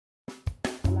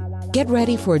Get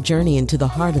ready for a journey into the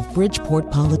heart of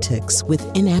Bridgeport politics with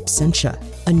In Absentia,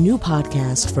 a new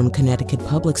podcast from Connecticut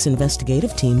Public's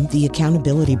investigative team, The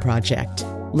Accountability Project.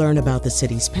 Learn about the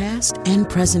city's past and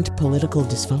present political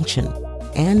dysfunction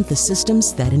and the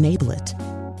systems that enable it.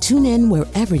 Tune in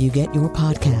wherever you get your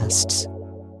podcasts.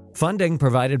 Funding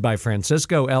provided by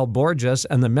Francisco L. Borges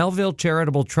and the Melville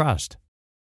Charitable Trust.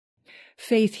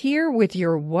 Faith here with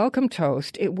your welcome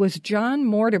toast. It was John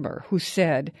Mortimer who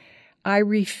said, "I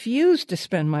refuse to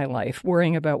spend my life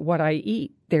worrying about what I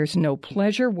eat. There's no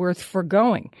pleasure worth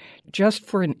foregoing just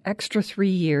for an extra 3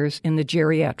 years in the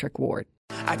geriatric ward."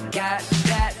 I got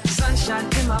that sunshine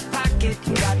in my pocket,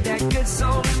 got that good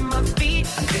soul in my feet.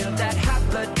 I feel that hot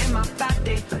blood in my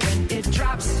body when it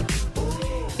drops.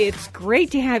 It's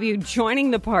great to have you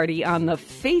joining the party on the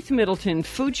Faith Middleton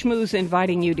Food Schmooze,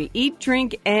 inviting you to eat,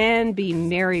 drink, and be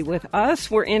merry with us.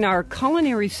 We're in our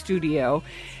culinary studio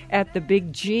at the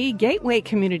Big G, Gateway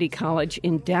Community College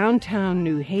in downtown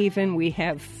New Haven. We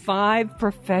have 5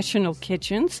 professional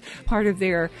kitchens, part of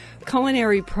their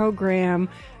culinary program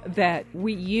that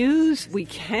we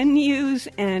can use,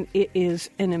 and it is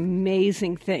an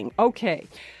amazing thing. Okay,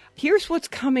 here's what's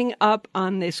coming up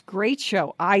on this great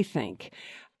show, I think.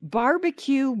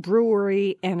 Barbecue,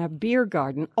 brewery, and a beer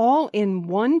garden all in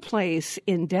one place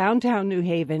in downtown New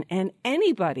Haven. And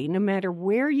anybody, no matter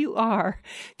where you are,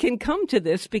 can come to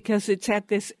this because it's at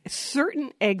this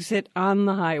certain exit on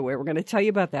the highway. We're going to tell you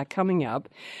about that coming up.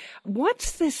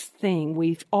 What's this thing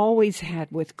we've always had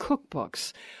with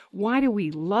cookbooks? Why do we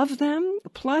love them?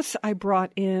 Plus, I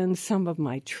brought in some of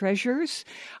my treasures.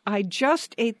 I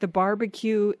just ate the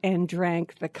barbecue and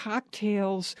drank the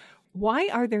cocktails. Why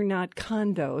are there not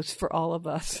condos for all of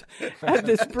us at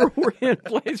this brewery and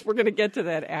place? We're going to get to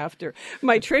that after.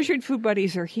 My treasured food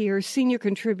buddies are here. Senior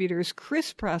contributors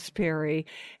Chris Prosperi,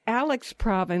 Alex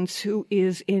Province, who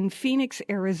is in Phoenix,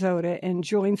 Arizona, and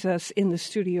joins us in the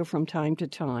studio from time to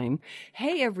time.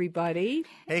 Hey, everybody.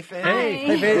 Hey, Faith.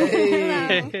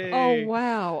 Hey. Oh,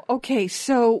 wow. Okay,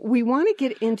 so we want to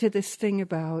get into this thing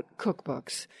about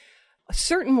cookbooks.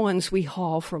 Certain ones we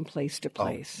haul from place to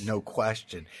place. Oh, no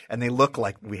question. And they look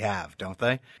like we have, don't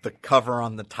they? The cover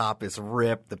on the top is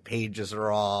ripped. The pages are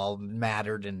all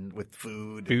mattered and with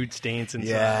food. Food stains inside.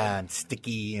 Yeah, and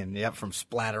sticky and from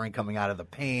splattering coming out of the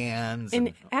pans.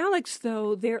 And Alex,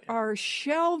 though, there are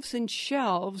shelves and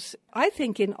shelves, I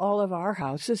think in all of our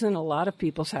houses and a lot of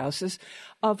people's houses,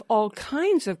 of all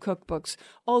kinds of cookbooks,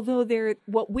 although they're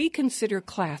what we consider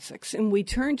classics, and we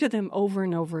turn to them over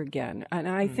and over again. And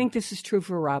I think this is true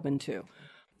for Robin, too.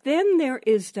 Then there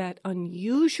is that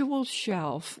unusual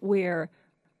shelf where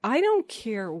I don't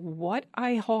care what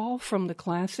I haul from the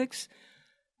classics,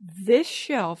 this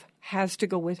shelf has to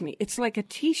go with me. It's like a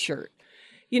T-shirt.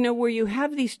 You know, where you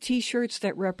have these T-shirts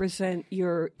that represent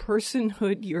your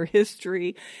personhood, your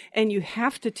history, and you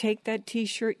have to take that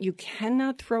T-shirt. You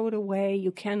cannot throw it away.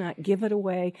 You cannot give it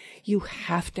away. You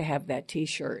have to have that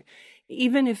T-shirt.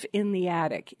 Even if in the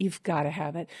attic, you've got to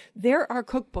have it. There are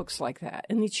cookbooks like that,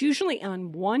 and it's usually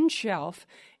on one shelf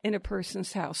in a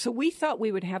person's house. So we thought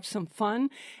we would have some fun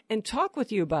and talk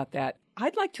with you about that.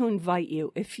 I'd like to invite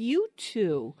you, if you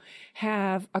too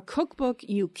have a cookbook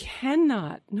you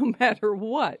cannot, no matter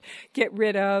what, get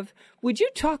rid of, would you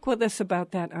talk with us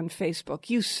about that on Facebook?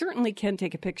 You certainly can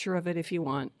take a picture of it if you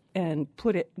want and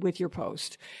put it with your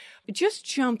post. Just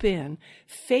jump in,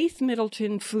 Faith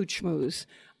Middleton Food Schmooze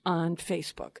on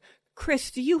Facebook.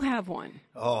 Chris, do you have one?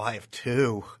 Oh, I have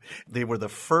 2. They were the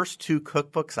first 2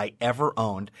 cookbooks I ever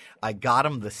owned. I got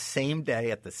them the same day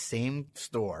at the same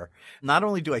store. Not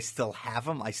only do I still have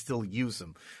them, I still use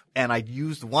them. And I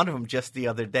used one of them just the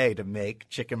other day to make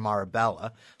chicken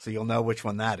marabella. So you'll know which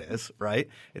one that is, right?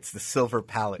 It's the Silver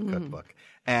Palette cookbook.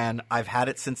 And I've had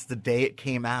it since the day it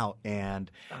came out, and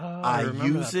I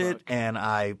use it and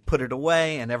I put it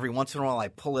away, and every once in a while I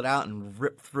pull it out and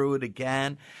rip through it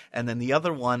again. And then the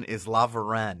other one is La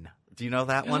Varenne. Do you know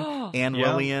that one? Anne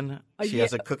Willian. She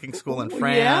has a cooking school in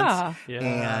France.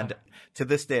 And to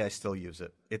this day, I still use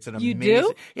it. It's an amazing. You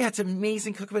do? Yeah, it's an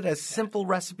amazing cookbook. It has simple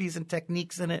recipes and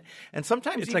techniques in it, and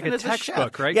sometimes it's even like a as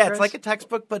textbook, chef. right? Yeah, Chris? it's like a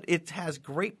textbook, but it has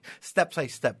great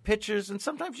step-by-step pictures, and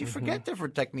sometimes you forget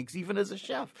different techniques, even as a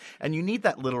chef, and you need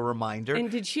that little reminder.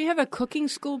 And did she have a cooking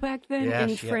school back then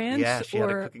in France? She had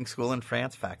a cooking school in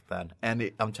France back then, and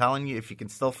I'm telling you, if you can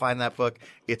still find that book,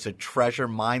 it's a treasure.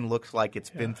 Mine looks like it's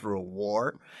been through a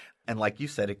war. And like you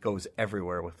said, it goes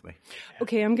everywhere with me.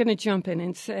 Okay, I'm going to jump in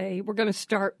and say we're going to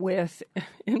start with,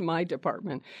 in my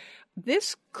department,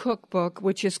 this cookbook,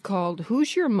 which is called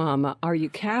Who's Your Mama? Are You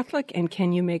Catholic? And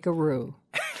Can You Make a Roux?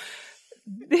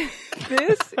 This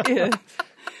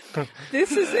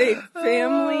is a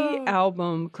family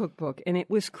multi-album cookbook, and it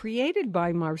was created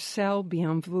by Marcelle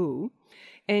Bienvenue,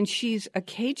 and she's a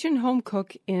Cajun home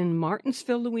cook in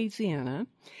Martinsville, Louisiana,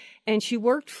 and she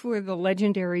worked for the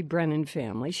legendary Brennan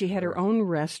family. She had her own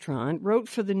restaurant, wrote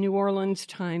for the New Orleans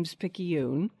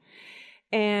Times-Picayune,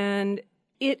 and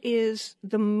it is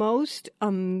the most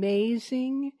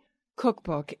amazing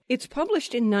cookbook. It's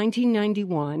published in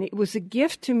 1991. It was a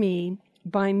gift to me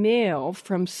by mail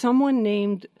from someone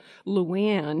named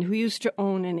Luann, who used to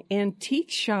own an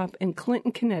antique shop in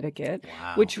Clinton, Connecticut,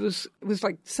 which was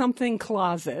like something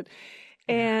closet.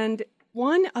 And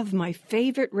one of my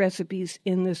favorite recipes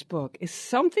in this book is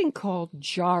something called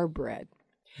jar bread.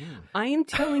 I am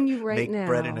telling you right now. Make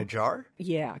bread in a jar?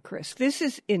 Yeah, Chris. This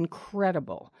is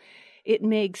incredible. It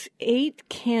makes 8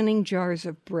 canning jars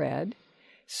of bread.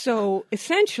 So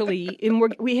essentially,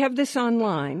 we have this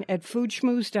online at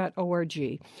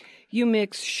foodschmooze.org. You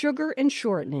mix sugar and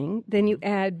shortening, then you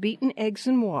add beaten eggs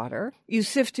and water. You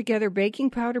sift together baking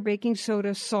powder, baking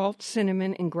soda, salt,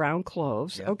 cinnamon, and ground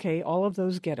cloves. Yep. Okay, all of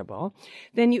those gettable.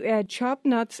 Then you add chopped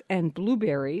nuts and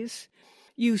blueberries.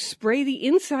 You spray the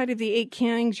inside of the 8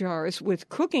 canning jars with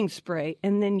cooking spray,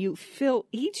 and then you fill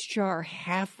each jar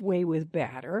halfway with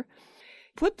batter.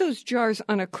 Put those jars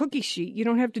on a cookie sheet. You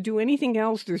don't have to do anything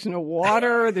else. There's no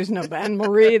water. There's no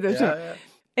bain-marie.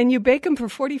 And you bake them for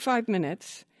 45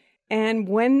 minutes. And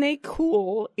when they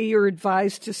cool, you're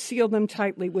advised to seal them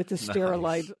tightly with a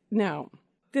sterilizer. Now,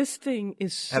 this thing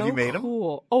is so cool. Have you made them?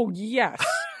 Oh, yes.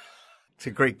 It's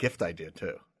a great gift idea,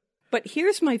 too. But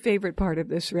here's my favorite part of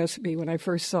this recipe when I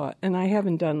first saw it. And I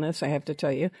haven't done this, I have to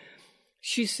tell you.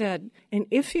 She said, and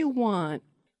if you want,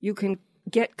 you can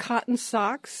get cotton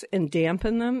socks and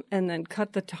dampen them and then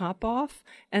cut the top off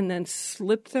and then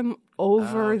slip them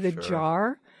over the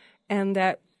jar. And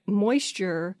that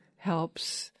moisture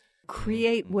helps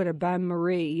create what a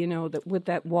bain-marie, what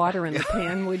that water in the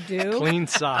pan would do. Clean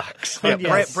socks.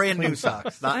 Brand new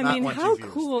socks. Not how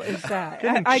cool is that?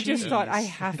 I just thought I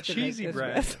have to make this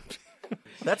bread. recipe.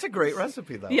 That's a great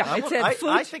recipe, though. Yeah, I think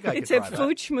I could it's at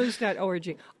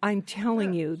foodschmooze.org. I'm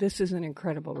telling you, this is an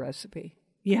incredible recipe.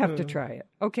 You have to try it.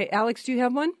 Okay, Alex, do you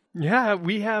have one? Yeah,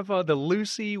 we have the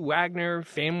Lucy Wagner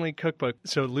family cookbook.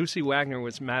 So Lucy Wagner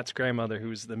was Matt's grandmother, who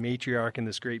was the matriarch and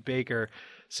this great baker.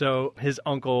 So his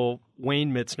uncle,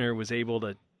 Wayne Mitzner, was able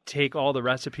to take all the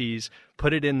recipes,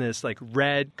 put it in this like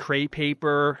red crepe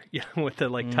paper with the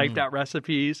typed out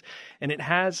recipes. And it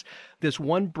has this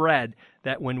one bread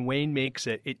that when Wayne makes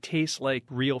it, it tastes like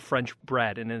real French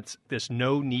bread. And it's this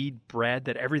no-knead bread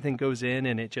that everything goes in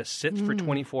and it just sits for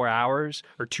 24 hours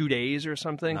or 2 days or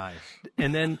something. Nice.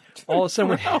 And then all of a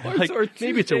sudden,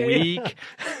 maybe it's a week.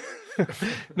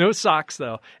 No socks,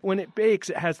 though. When it bakes,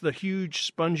 it has the huge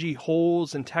spongy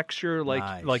holes and texture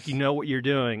like you know what you're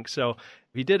doing. So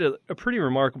he did a pretty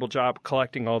remarkable job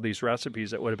collecting all these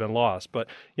recipes that would have been lost. But,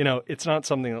 it's not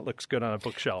something that looks good on a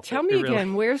bookshelf. Tell me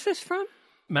again, where's this from?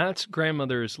 Matt's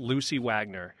grandmother is Lucy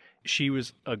Wagner. She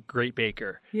was a great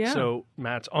baker. Yeah. So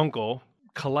Matt's uncle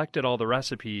collected all the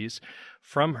recipes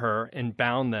from her and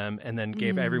bound them and then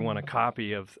gave everyone a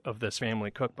copy of this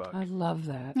family cookbook. I love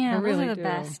that. Yeah, I really those are the do.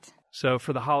 best. So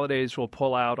for the holidays, we'll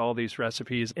pull out all these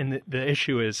recipes. And the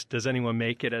issue is, does anyone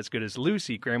make it as good as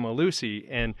Lucy, Grandma Lucy?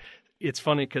 And it's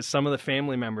funny because some of the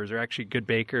family members are actually good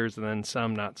bakers and then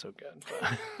some not so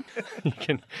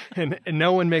good. And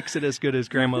no one makes it as good as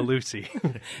Grandma Lucy.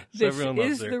 So This everyone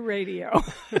loves is her. the radio.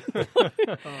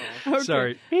 Okay.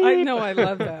 Sorry. I know, I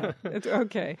love that. It's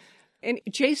okay. And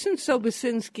Jason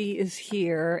Sobosinski is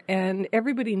here, and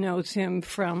everybody knows him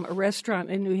from a restaurant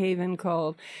in New Haven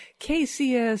called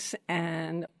Casius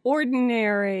and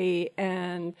Ordinary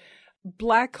and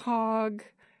Black Hog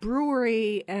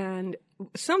Brewery and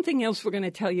something else we're going to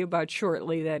tell you about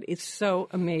shortly that is so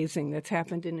amazing that's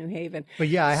happened in New Haven. But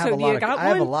yeah, I have So a do lot you of got I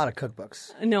have a one? lot of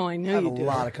cookbooks. No, I know I have you a do.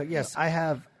 lot of Yes, I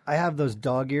have those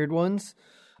dog-eared ones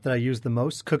that I use the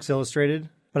most, Cooks Illustrated,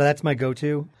 but that's my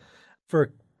go-to.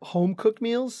 For home cooked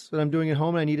meals that I'm doing at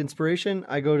home and I need inspiration,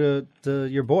 I go to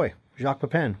your boy, Jacques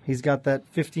Pepin. He's got that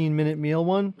 15-minute meal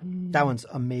one. That one's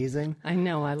amazing. I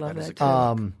know, I love that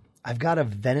too. I've got a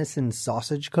venison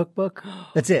sausage cookbook.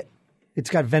 That's it. It's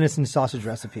got venison sausage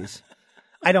recipes.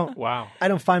 I don't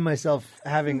find myself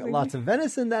having lots of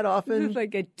venison that often. This is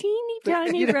like a teeny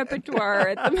tiny repertoire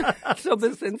at the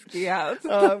Sobosinski house.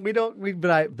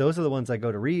 But those are the ones I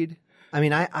go to read. I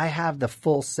mean, I have the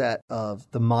full set of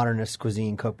the modernist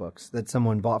cuisine cookbooks that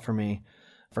someone bought for me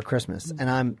for Christmas,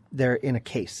 and they're in a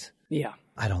case. Yeah.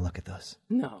 I don't look at those.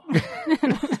 No.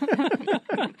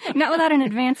 Not without an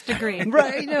advanced degree.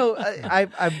 Right.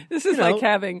 I This is like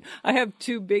I have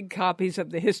 2 big copies of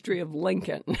the history of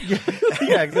Lincoln.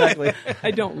 Yeah, exactly.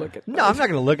 I don't look at those. No, I'm not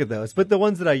going to look at those. But the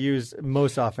ones that I use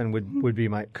most often would be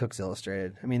my Cook's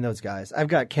Illustrated. I mean, those guys. I've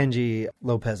got Kenji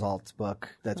Lopez Alt's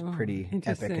book that's pretty epic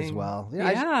as interesting. well.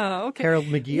 Okay. Harold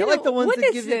McGee. You I like know, the ones what that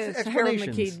is give you this? Harold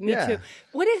explanations. McGee, me too.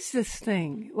 What is this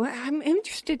thing? Well, I'm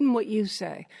interested in what you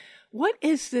say. What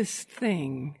is this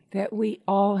thing that we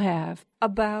all have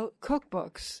about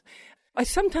cookbooks? I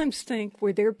sometimes think,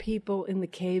 were there people in the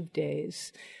cave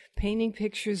days painting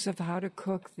pictures of how to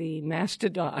cook the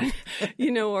mastodon,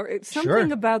 or it's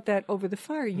something about that over the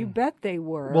fire? You bet they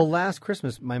were. Well, last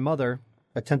Christmas, my mother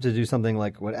attempted to do something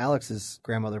like what Alex's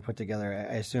grandmother put together,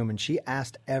 I assume, and she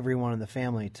asked everyone in the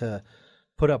family to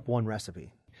put up one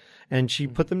recipe. And she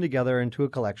put them together into a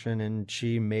collection, and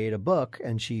she made a book,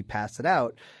 and she passed it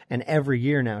out. And every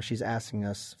year now she's asking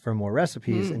us for more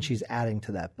recipes, and she's adding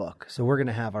to that book. So we're going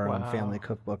to have our own family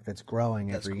cookbook that's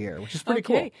growing every year, which is pretty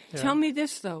cool. Tell me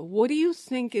this, though. What do you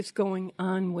think is going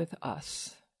on with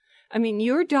us? I mean,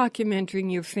 you're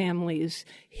documenting your family's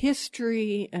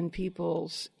history and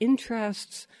people's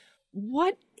interests.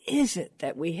 What is it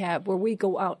that we have where we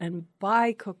go out and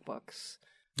buy cookbooks?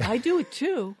 I do it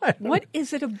too. What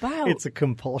is it about? It's a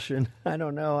compulsion. I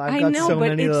don't know. I got know, so but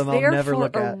many it's of them I'll there never for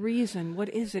look a at. reason. What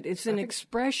is it? It's an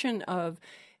expression of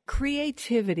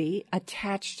creativity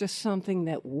attached to something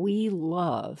that we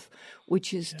love,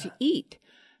 which is to eat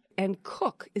and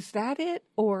cook. Is that it?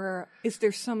 Or is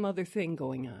there some other thing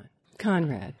going on?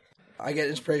 Conrad. I get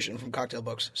inspiration from cocktail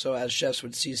books. So as chefs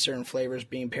would see certain flavors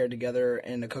being paired together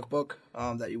in a cookbook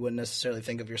that you wouldn't necessarily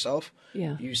think of yourself,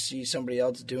 you see somebody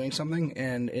else doing something,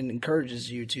 and it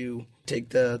encourages you to take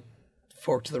the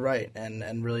fork to the right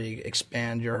and really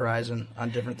expand your horizon on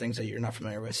different things that you're not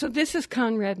familiar with. So this is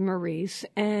Conrad Maurice,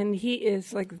 and he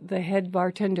is like the head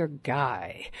bartender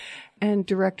guy and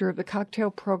director of the cocktail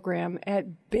program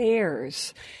at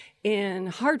Bears in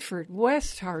Hartford,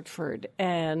 West Hartford,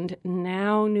 and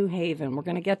now New Haven. We're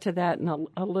going to get to that in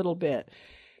a little bit.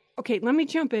 Okay, let me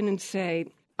jump in and say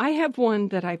I have one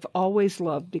that I've always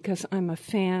loved because I'm a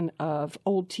fan of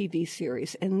old TV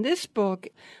series. And this book,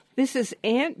 this is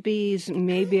Aunt Bee's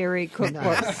Mayberry Cookbook.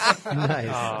 Nice.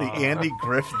 The Andy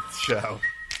Griffith Show.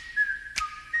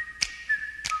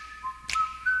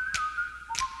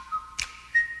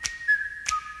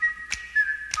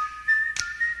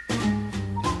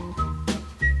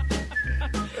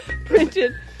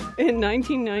 Printed in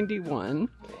 1991.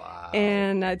 Wow.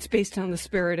 And it's based on the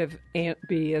spirit of Aunt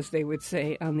Bee, as they would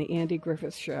say on the Andy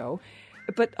Griffith Show.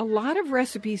 But a lot of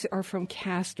recipes are from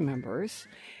cast members.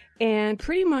 And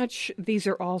pretty much these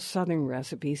are all Southern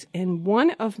recipes. And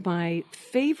one of my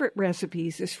favorite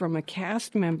recipes is from a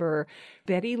cast member,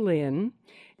 Betty Lynn.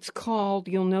 It's called,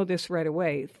 you'll know this right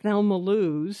away, Thelma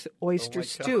Lou's Oyster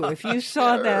Stew. If you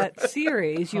saw that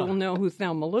series, you'll know who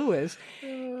Thelma Lou is.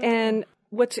 And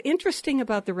what's interesting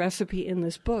about the recipe in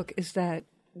this book is that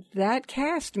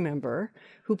cast member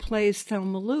who plays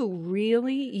Thelma Lou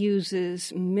really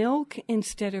uses milk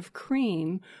instead of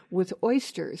cream with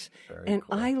oysters. Very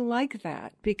cool. I like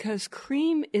that because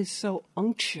cream is so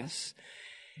unctuous.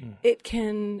 It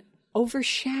can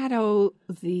overshadow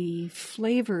the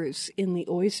flavors in the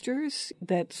oysters,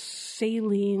 that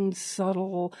saline,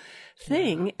 subtle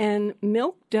thing. And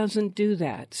milk doesn't do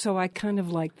that. So I kind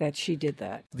of like that she did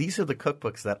that. These are the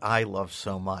cookbooks that I love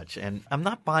so much. And I'm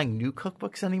not buying new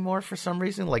cookbooks anymore for some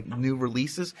reason, like new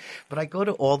releases. But I go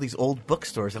to all these old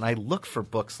bookstores and I look for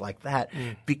books like that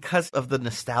because of the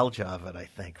nostalgia of it, I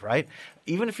think, right?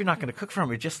 Even if you're not going to cook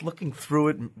from it, just looking through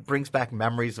it brings back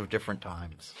memories of different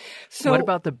times. So, what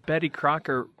about the Betty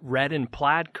Crocker Red and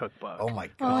Plaid cookbook? Oh, my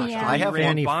gosh. yeah. I have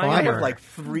Fanny I have Farmer. like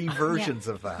 3 versions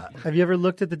of that. Have you ever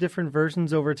looked at the different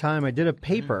versions over time? I did a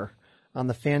paper on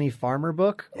the Fanny Farmer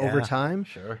book over time.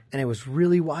 Sure. And it was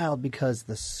really wild because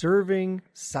the serving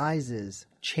sizes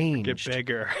changed Get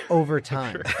bigger. over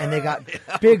time. And they got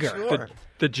bigger.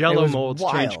 The Jell-O It was molds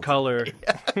change wild. color.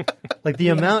 Like the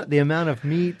amount of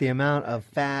meat, the amount of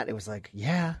fat, it was like,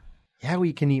 yeah,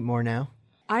 we can eat more now.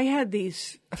 I had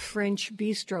these French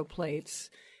bistro plates.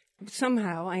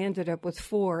 Somehow I ended up with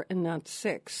 4 and not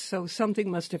 6. So something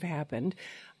must have happened.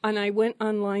 And I went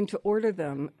online to order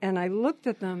them, and I looked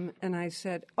at them, and I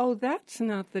said, oh, that's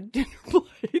not the dinner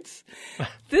plates.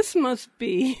 This must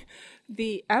be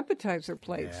the appetizer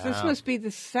plates. Yeah. This must be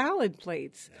the salad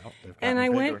plates. Yep, And I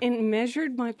went bigger. and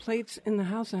measured my plates in the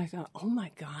house, and I thought, oh, my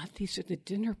God, these are the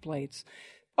dinner plates.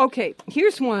 Okay,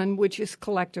 here's one which is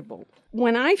collectible.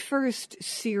 When I first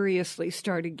seriously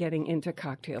started getting into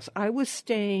cocktails, I was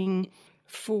staying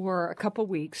for a couple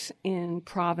weeks in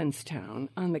Provincetown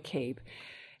on the Cape.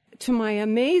 To my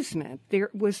amazement, there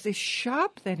was this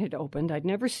shop that had opened. I'd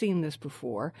never seen this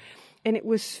before, and it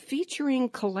was featuring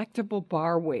collectible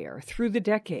barware through the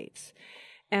decades.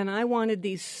 And I wanted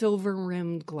these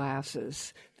silver-rimmed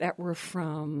glasses that were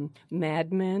from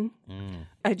Mad Men.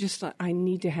 I just thought, I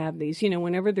need to have these. You know,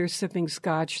 whenever they're sipping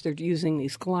scotch, they're using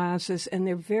these glasses, and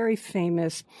they're very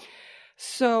famous.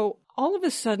 So all of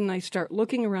a sudden, I start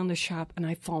looking around the shop, and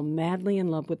I fall madly in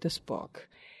love with this book.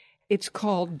 It's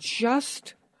called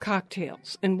Just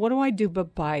Cocktails. And what do I do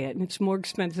but buy it? And it's more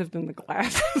expensive than the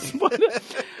glasses.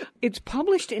 It's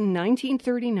published in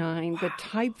 1939. The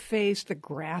typeface, the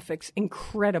graphics,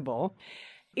 incredible.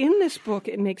 In this book,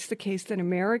 it makes the case that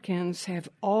Americans have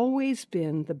always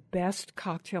been the best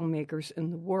cocktail makers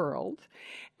in the world.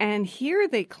 And here,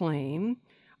 they claim,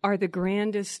 are the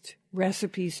grandest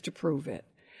recipes to prove it.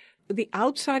 The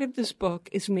outside of this book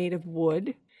is made of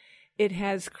wood. It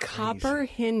has copper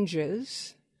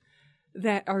hinges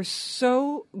that are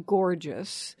so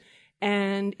gorgeous.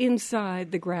 And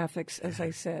inside, the graphics, as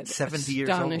I said, 70 years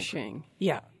old. Astonishing.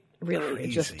 Yeah, really,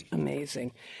 Crazy. just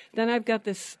amazing. Then I've got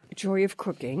this Joy of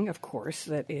Cooking, of course,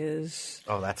 that is...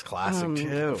 Oh, that's classic,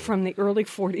 too. From the early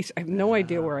 40s. I have no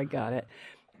idea where I got it.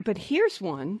 But here's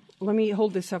one. Let me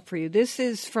hold this up for you. This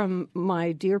is from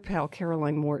my dear pal,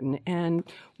 Caroline Morton. And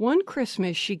one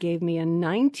Christmas, she gave me a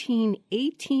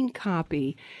 1918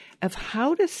 copy of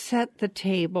How to Set the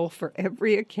Table for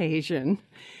Every Occasion.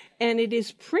 And it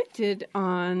is printed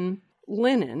on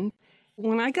linen.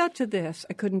 When I got to this,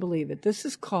 I couldn't believe it. This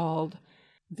is called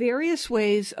Various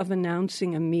Ways of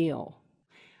Announcing a Meal.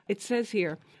 It says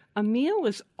here, a meal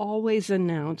is always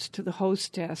announced to the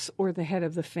hostess or the head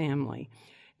of the family.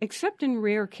 Except in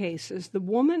rare cases, the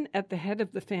woman at the head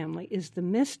of the family is the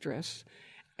mistress,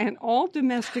 and all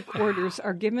domestic orders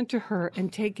are given to her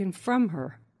and taken from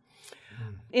her.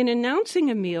 In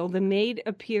announcing a meal, the maid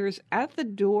appears at the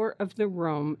door of the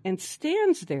room and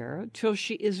stands there till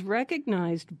she is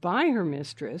recognized by her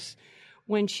mistress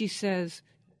when she says,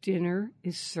 dinner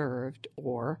is served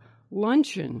or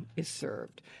luncheon is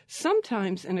served.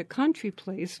 Sometimes in a country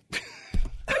place,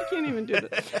 I can't even do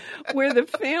this, where the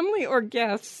family or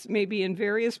guests may be in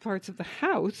various parts of the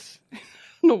house,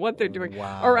 I don't know what they're doing,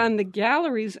 or on the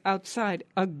galleries outside,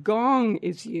 a gong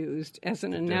is used as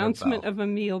an announcement of a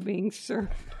meal being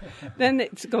served. Then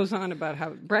it goes on about how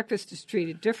breakfast is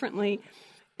treated differently.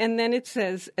 And then it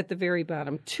says at the very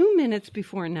bottom, 2 minutes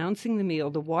before announcing the meal,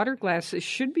 the water glasses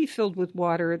should be filled with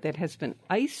water that has been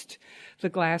iced. The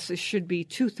glasses should be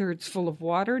 2/3 full of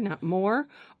water, not more.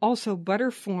 Also, butter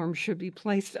form should be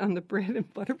placed on the bread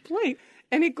and butter plate.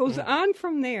 And it goes on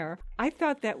from there. I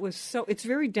thought that was so... It's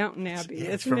very Downton Abbey, isn't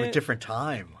it? It's from a different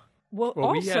time. Well, we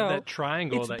also, have that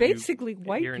triangle it's that basically you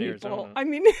white hear in people. Arizona. I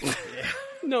mean,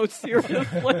 no,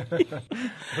 seriously.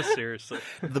 Seriously.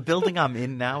 The building I'm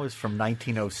in now is from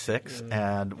 1906,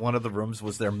 and one of the rooms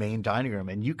was their main dining room,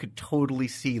 and you could totally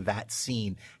see that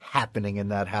scene happening in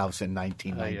that house in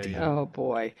 1919. Oh,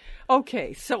 boy.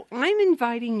 Okay, so I'm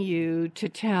inviting you to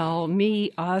tell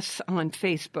me, us on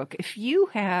Facebook, if you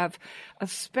have a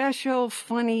special,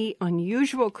 funny,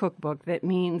 unusual cookbook that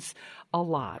means a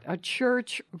lot, a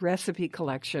church recipe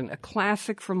collection, a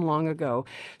classic from long ago,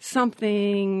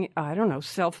 something, I don't know,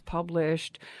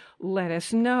 self-published. Let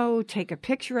us know. Take a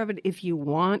picture of it if you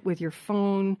want with your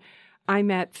phone. I'm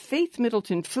at Faith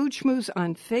Middleton Food Schmooze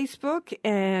on Facebook,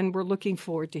 and we're looking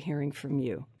forward to hearing from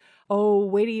you. Oh,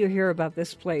 wait till you hear about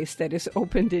this place that is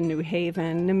opened in New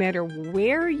Haven. No matter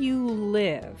where you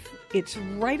live, it's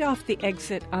right off the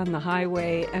exit on the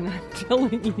highway, and I'm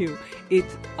telling you,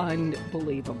 it's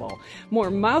unbelievable. More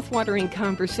mouthwatering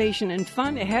conversation and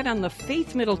fun ahead on the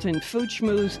Faith Middleton Food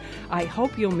Schmooze. I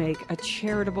hope you'll make a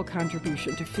charitable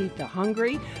contribution to feed the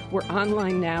hungry. We're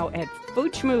online now at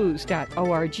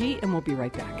foodschmooze.org, and we'll be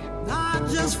right back. Not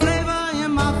just flavor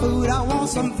in my food, I want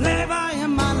some flavor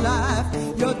in my life.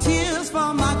 Your tears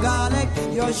for my garlic,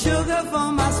 your sugar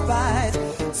for my spice.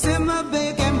 Simmer,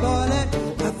 bake, and boil it,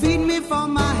 feed me for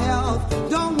my health.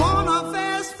 Don't want a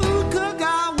fast food cook,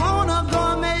 I want a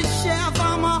gourmet chef.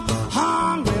 I'm a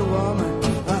hungry woman,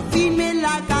 feed me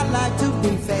like I like to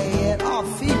be fed. Oh,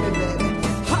 feed me, baby,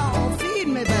 oh, feed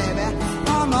me, baby.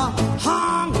 I'm a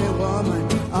hungry woman,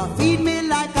 feed me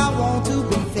like I want to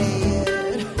be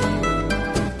fed.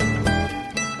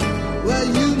 Well,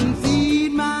 you can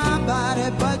feed my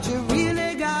body, but you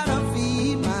really gotta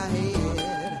feed my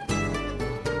head.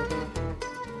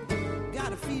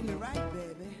 Gotta feed me right,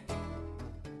 baby.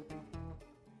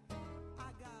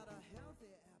 I got a healthy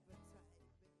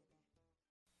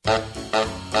appetite.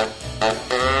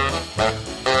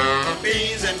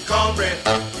 Beans and cornbread,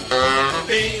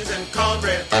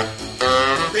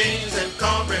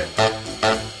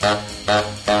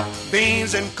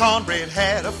 cornbread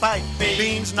had a fight.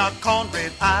 Beans knocked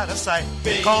cornbread out of sight.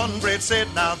 Cornbread said,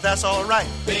 now that's all right.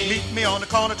 Meet me on the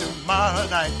corner tomorrow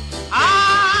night.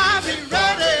 I'll be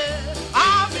ready.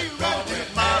 I'll be ready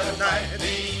tomorrow night.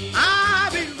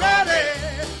 I'll be ready.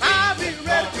 I'll be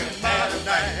ready tomorrow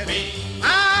night.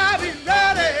 I'll be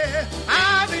ready.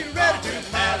 I'll be ready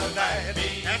tomorrow night.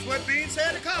 That's what Beans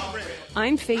said to cornbread.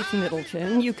 I'm Faith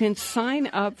Middleton. You can sign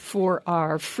up for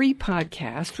our free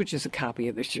podcast, which is a copy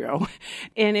of the show,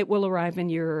 and it will arrive in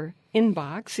your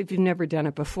inbox. If you've never done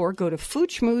it before, go to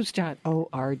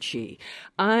foodschmooze.org.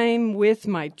 I'm with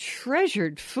my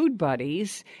treasured food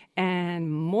buddies and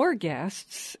more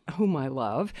guests whom I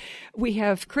love. We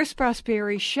have Chris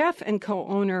Prosperi, chef and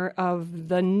co-owner of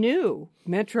the new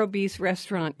Metro Beast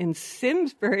restaurant in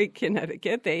Simsbury,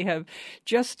 Connecticut. They have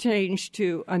just changed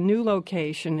to a new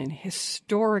location, an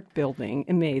historic building,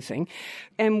 amazing.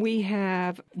 And we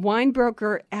have wine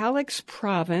broker Alex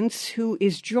Province, who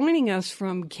is joining us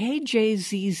from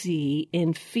KJZZ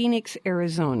in Phoenix,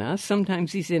 Arizona.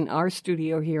 Sometimes he's in our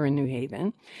studio here in New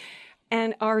Haven.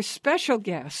 And our special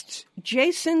guest,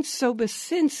 Jason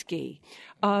Sobocinski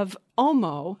of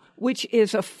Omo, which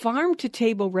is a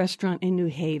farm-to-table restaurant in New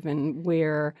Haven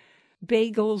where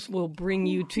bagels will bring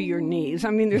you to your knees.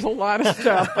 I mean, there's a lot of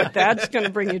stuff, but that's going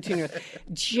to bring you to your knees.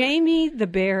 Jamie the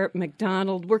Bear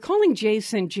McDonald. We're calling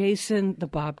Jason the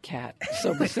Bobcat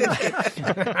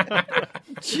Sobocinski.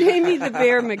 Jamie the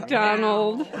Bear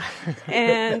McDonald.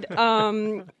 And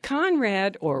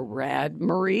Conrad, or Rad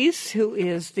Maurice, who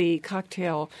is the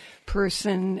cocktail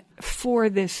person for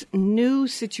this new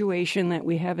situation that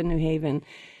we have in New Haven.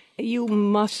 You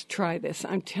must try this,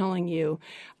 I'm telling you.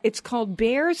 It's called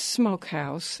Bear's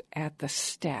Smokehouse at the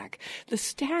Stack. The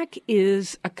Stack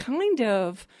is a kind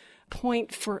of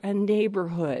point for a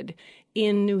neighborhood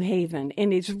in New Haven,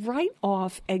 and it's right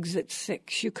off exit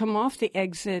 6. You come off the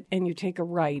exit and you take a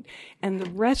right, and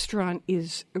the restaurant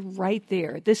is right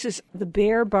there. This is the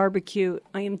Bear Barbecue.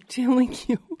 I am telling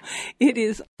you, it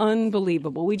is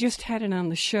unbelievable. We just had it on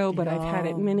the show, but I've had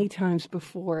it many times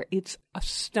before. It's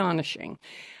astonishing.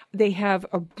 They have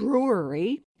a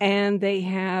brewery, and they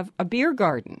have a beer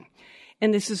garden.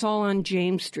 And this is all on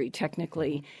James Street,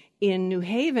 technically, in New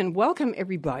Haven. Welcome,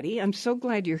 everybody. I'm so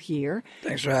glad you're here.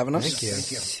 Thanks for having us.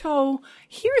 Thank you. So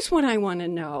here's what I want to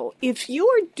know. If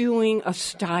you're doing a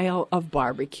style of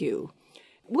barbecue,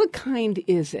 what kind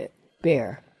is it,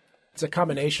 Bear? It's a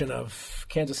combination of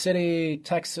Kansas City,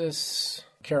 Texas,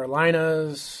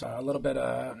 Carolinas, a little bit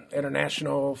of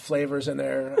international flavors in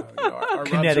there. Our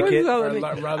Connecticut.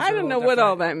 rubs I don't know what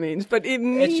all that means, but it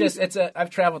means... I've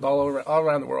traveled all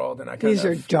around the world, and I kind These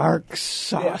are dark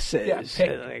sauces.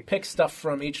 Yeah, pick stuff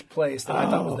from each place that I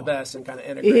thought was the best and kind of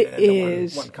integrate it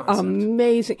into one concept.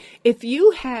 Amazing. If you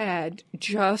had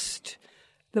just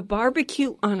the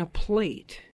barbecue on a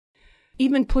plate,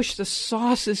 even push the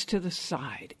sauces to the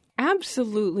side,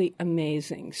 absolutely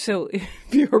amazing. So if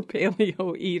you're a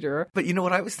paleo eater. But you know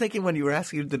what I was thinking when you were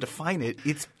asking to define it?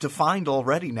 It's defined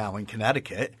already now in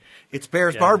Connecticut. It's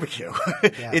Bear's Barbecue.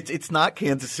 It's not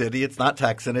Kansas City. It's not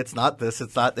Texan. It's not this.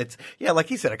 It's like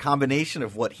he said, a combination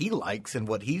of what he likes and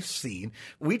what he's seen.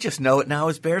 We just know it now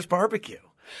as Bear's Barbecue.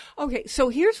 Okay, so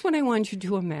here's what I want you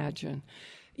to imagine.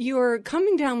 You're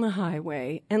coming down the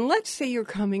highway, and let's say you're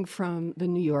coming from the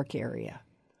New York area.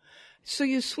 So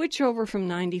you switch over from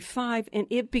 95, and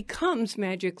it becomes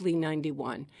magically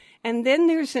 91. And then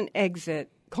there's an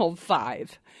exit called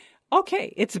 5.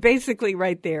 Okay, it's basically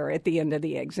right there at the end of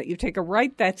the exit. You take a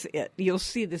right, that's it. You'll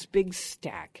see this big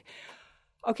stack.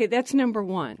 Okay, that's number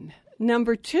 1.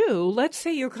 Number 2, let's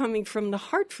say you're coming from the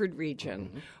Hartford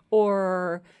region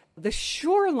or the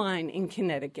shoreline in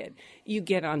Connecticut. You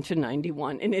get onto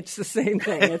 91, and it's the same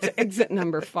thing. It's exit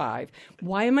number 5.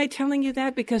 Why am I telling you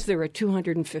that? Because there are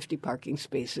 250 parking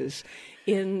spaces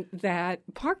in that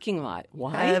parking lot.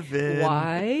 Why? Heaven.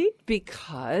 Why?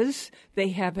 Because they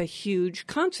have a huge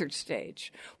concert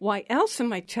stage. Why else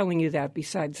am I telling you that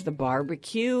besides the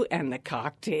barbecue and the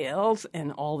cocktails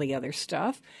and all the other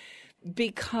stuff?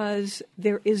 Because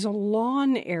there is a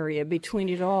lawn area between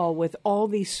it all with all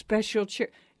these special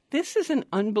chairs. This is an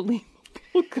unbelievable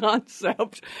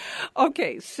concept.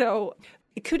 Okay, so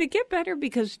could it get better?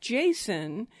 Because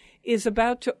Jason is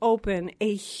about to open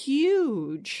a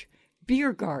huge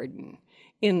beer garden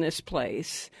in this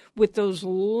place with those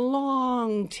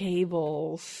long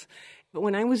tables.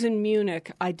 When I was in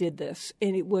Munich, I did this,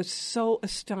 and it was so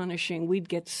astonishing. We'd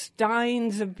get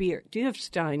steins of beer. Do you have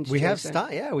steins, We Jason? have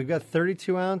steins, yeah. We've got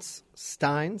 32-ounce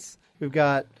steins. We've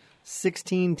got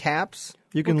 16 taps.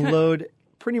 You can load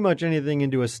pretty much anything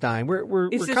into a stein. We're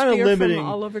Is this kind of beer limiting from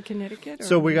all over Connecticut?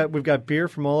 So we've got beer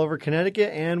from all over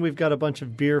Connecticut, and we've got a bunch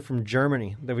of beer from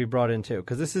Germany that we brought in too.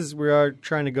 Because we are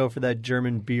trying to go for that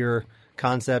German beer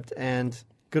concept, and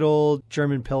good old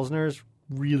German Pilsners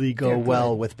really go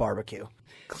well with barbecue.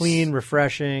 Clean,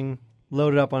 refreshing,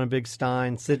 load it up on a big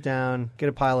stein, sit down, get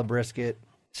a pile of brisket,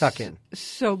 tuck in.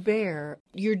 So, Bear,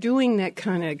 you're doing that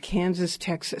kind of Kansas,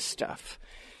 Texas stuff.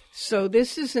 So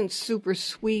this isn't super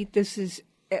sweet. This is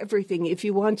everything. If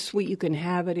you want sweet, you can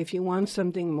have it. If you want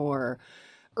something more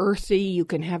earthy, you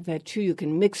can have that too. You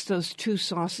can mix those two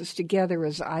sauces together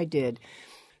as I did.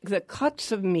 The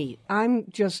cuts of meat, I'm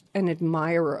just an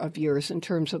admirer of yours in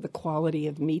terms of the quality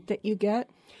of meat that you get.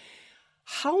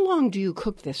 How long do you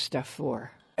cook this stuff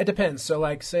for? It depends. So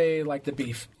say the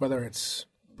beef, whether it's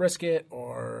brisket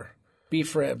or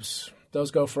beef ribs,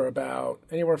 those go for about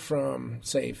anywhere from,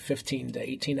 say, 15 to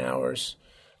 18 hours.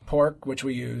 Pork, which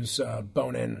we use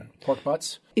bone-in pork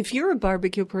butts. If you're a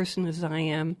barbecue person, as I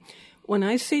am, when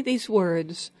I say these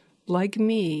words, like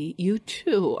me, you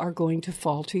too are going to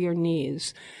fall to your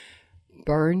knees.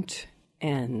 Burnt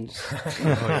ends.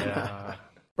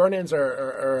 Burnt ends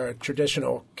are a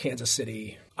traditional Kansas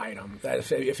City item.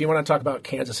 That if you want to talk about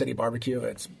Kansas City barbecue,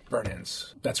 it's burnt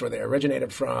ends. That's where they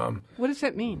originated from. What does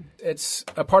that mean? It's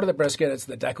a part of the brisket. It's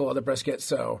the decal of the brisket.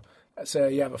 So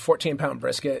you have a 14-pound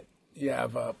brisket. You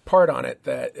have a part on it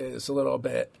that is a little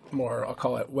bit more, I'll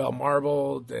call it well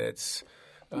marbled. It's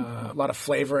a lot of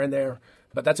flavor in there.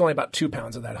 But that's only about 2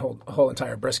 pounds of that whole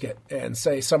entire brisket. And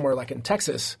say somewhere like in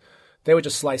Texas, they would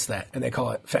just slice that and they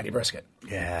call it fatty brisket.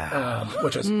 Yeah.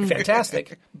 Which is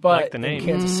fantastic. But like the name. in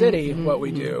Kansas City, what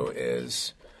we do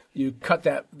is you cut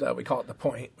we call it the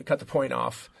point. We cut the point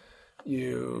off.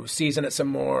 You season it some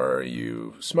more.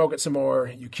 You smoke it some more.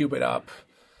 You cube it up.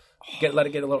 Let it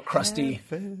get a little crusty.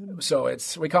 So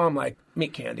we call them like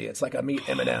meat candy. It's like a meat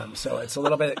M&M. So it's a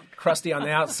little bit crusty on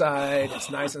the outside. It's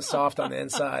nice and soft on the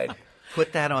inside.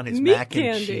 Put that on his Meat mac candy.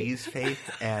 and cheese, Faith,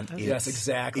 and Yes,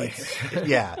 exactly.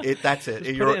 That's it.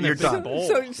 Put You're it in a done. big bowl.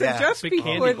 So Yeah. just Big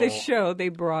before candy the bowl. show, they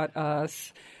brought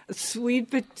us sweet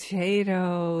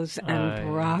potatoes and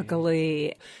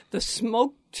broccoli, the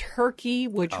smoked turkey,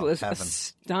 which was heaven.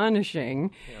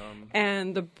 astonishing,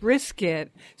 and the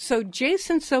brisket. So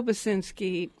Jason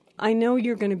Sobocinski, I know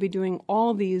you're going to be doing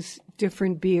all these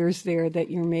different beers there that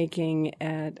you're making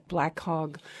at Black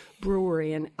Hog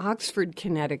Brewery in Oxford,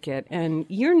 Connecticut, and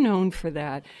you're known for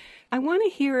that. I want to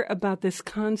hear about this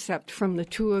concept from the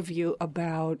two of you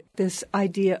about this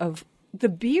idea of the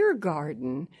beer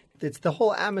garden. It's the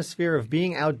whole atmosphere of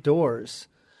being outdoors.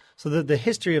 So the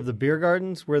history of the beer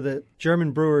gardens, where the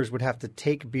German brewers would have to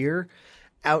take beer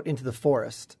out into the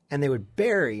forest, and they would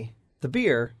bury the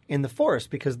beer in the forest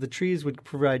because the trees would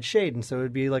provide shade, and so it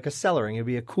would be like a cellaring. It would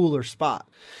be a cooler spot.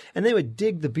 And they would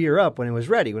dig the beer up when it was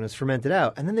ready, when it was fermented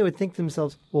out, and then they would think to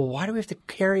themselves, well, why do we have to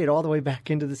carry it all the way back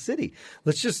into the city?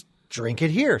 Let's just drink it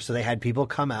here. So they had people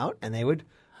come out, and they would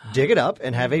dig it up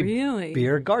and have a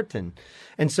beer garten.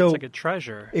 And so It's like a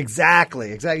treasure.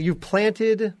 Exactly. You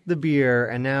planted the beer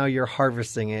and now you're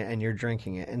harvesting it and you're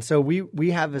drinking it. And so we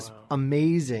have this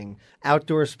amazing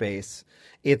outdoor space.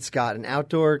 It's got an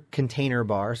outdoor container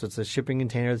bar, so it's a shipping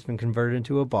container that's been converted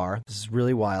into a bar. This is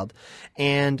really wild.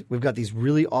 And we've got these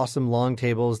really awesome long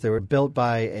tables. They were built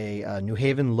by a New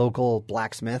Haven local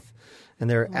blacksmith. And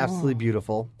they're absolutely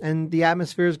beautiful. And the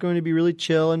atmosphere is going to be really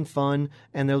chill and fun.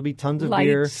 And there'll be tons of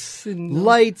Lights beer. and-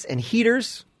 Lights and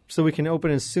heaters, so we can open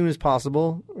as soon as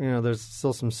possible. There's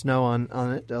still some snow on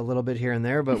it a little bit here and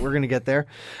there, but we're going to get there.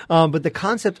 But the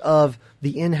concept of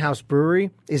the in-house brewery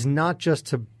is not just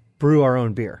to brew our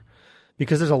own beer.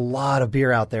 Because there's a lot of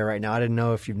beer out there right now. I didn't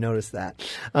know if you've noticed that.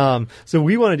 So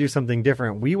we want to do something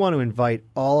different. We want to invite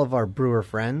all of our brewer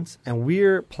friends, and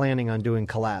we're planning on doing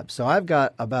collabs. So I've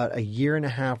got about 1.5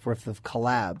 years worth of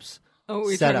collabs. Oh,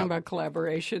 we're set talking up. about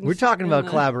collaborations. We're talking about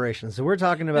And collaborations. So we're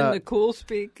talking And about the cool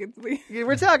speak.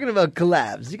 we're talking about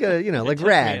collabs. You got to, like Took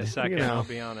rad. me a second, you know. I'll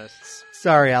be honest.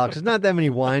 Sorry, Alex. There's not that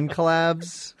many wine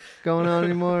collabs going on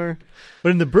anymore. But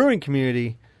in the brewing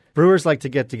community, brewers like to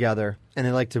get together and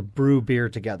they like to brew beer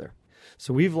together.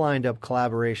 So we've lined up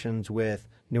collaborations with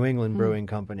New England Brewing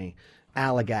Company,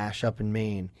 Allagash up in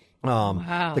Maine,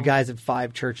 the guys at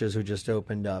Five Churches who just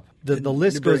opened up. The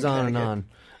list goes on and on.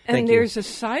 And Thank you. there's a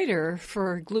cider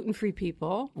for gluten-free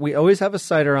people. We always have a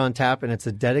cider on tap, and it's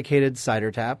a dedicated cider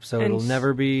tap, so And it'll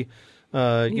never be,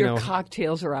 Your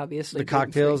cocktails are obviously the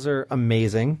cocktails are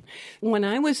amazing. When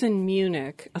I was in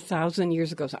Munich 1,000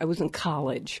 years ago, so I was in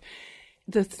college,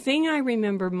 the thing I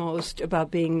remember most about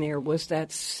being there was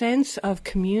that sense of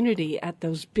community at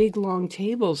those big, long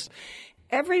tables.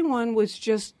 Everyone was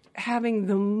just having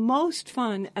the most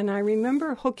fun. And I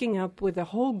remember hooking up with a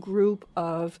whole group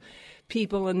of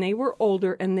people, and they were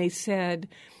older, and they said,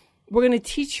 we're going to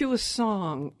teach you a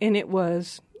song. And it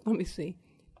was, let me see.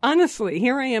 Honestly,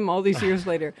 here I am all these years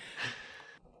later.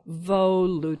 Vo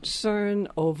Luzern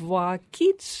au revoir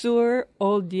Kitsur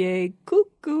Oldie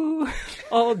Cuckoo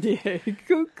Oldie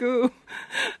Cuckoo.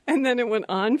 And then it went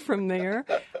on from there.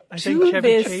 I think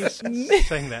Chevy Chase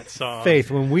sang that song.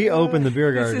 Faith, when we open the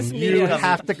beer garden, you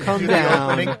have to come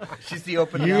down. She's the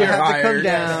opening. You have to come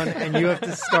down and you have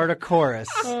to start a chorus.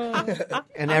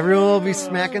 And everyone will be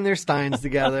smacking their steins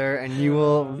together and you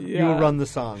will run the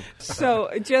song. So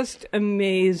just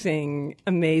amazing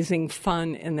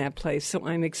fun in that place. So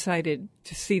I'm excited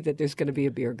to see that there's going to be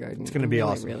a beer garden. It's going to be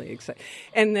awesome. Really excited.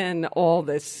 And then all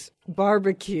this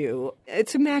barbecue.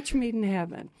 It's a match made in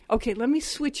heaven. Okay, let me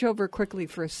switch over quickly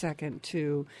for a second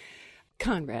to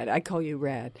Conrad. I call you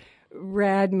Rad.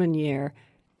 Rad Meunier.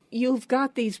 You've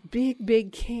got these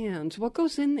big cans. What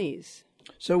goes in these?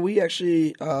 So we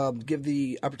actually give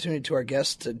the opportunity to our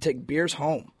guests to take beers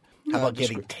home. How about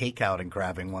getting takeout and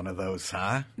grabbing one of those,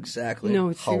 huh? Exactly.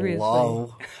 No, seriously.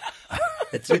 Hello.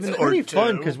 It's pretty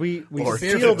fun because we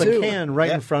seal the can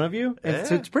right in front of you. And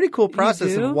it's a pretty cool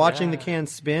process of watching the can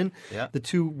spin. Yeah. The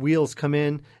two wheels come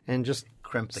in and just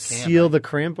crimp the can, seal the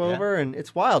crimp over, and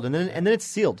it's wild. And then it's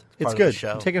sealed. It's good.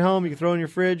 You take it home. You can throw it in your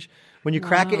fridge. When you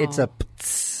crack it, it's a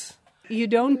pts. You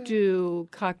don't do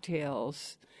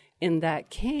cocktails in that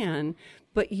can,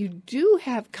 but you do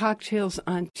have cocktails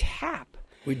on tap.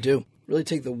 We do. Really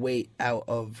take the weight out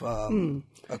of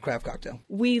a craft cocktail.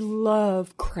 We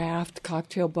love craft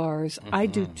cocktail bars. Mm-hmm. I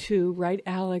do too, right,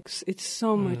 Alex? It's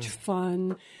so much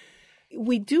fun.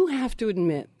 We do have to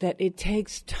admit that it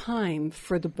takes time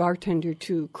for the bartender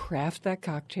to craft that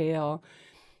cocktail.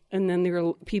 And then there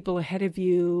are people ahead of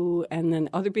you, and then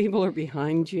other people are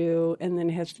behind you, and then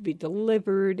it has to be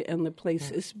delivered, and the place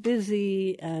is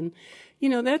busy, and,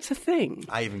 that's a thing.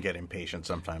 I even get impatient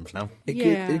sometimes, no?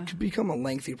 It could become a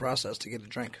lengthy process to get a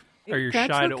drink. Are you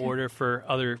shy to order for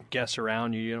other guests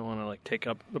around you? You don't want to, take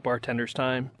up the bartender's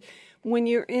time? When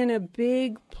you're in a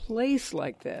big place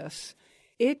like this,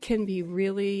 it can be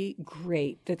really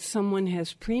great that someone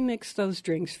has pre-mixed those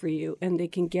drinks for you and they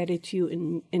can get it to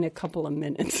you in a couple of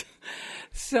minutes.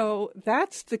 So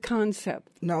that's the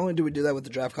concept. Not only do we do that with the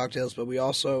draft cocktails, but we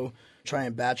also try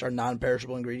and batch our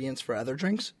non-perishable ingredients for other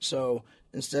drinks. So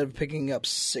instead of picking up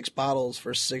 6 bottles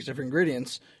for 6 different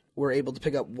ingredients, we're able to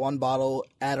pick up 1 bottle,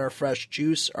 add our fresh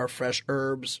juice, our fresh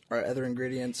herbs, our other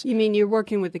ingredients. You mean you're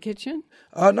working with the kitchen?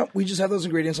 No, we just have those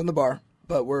ingredients on the bar.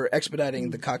 But we're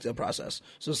expediting the cocktail process.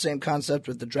 So same concept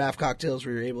with the draft cocktails,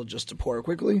 we were able just to pour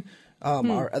quickly.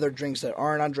 Our other drinks that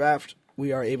aren't on draft,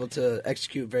 we are able to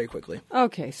execute very quickly.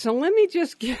 Okay, so let me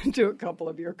just get into a couple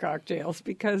of your cocktails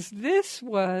because this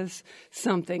was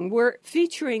something. We're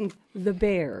featuring the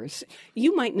Bears.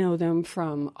 You might know them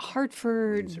from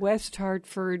Hartford, West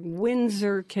Hartford,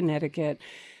 Windsor, Connecticut.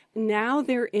 Now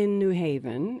they're in New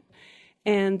Haven.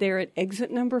 And they're at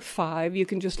exit number 5. You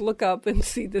can just look up and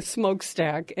see the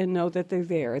smokestack and know that they're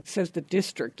there. It says the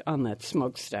district on that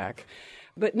smokestack.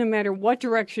 But no matter what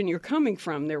direction you're coming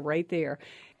from, they're right there.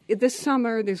 This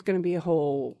summer, there's going to be a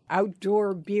whole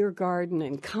outdoor beer garden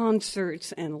and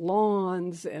concerts and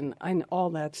lawns and all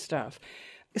that stuff.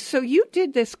 So you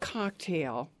did this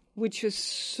cocktail, which is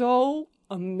so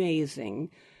amazing.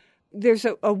 There's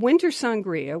a winter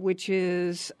sangria, which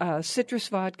is citrus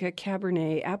vodka,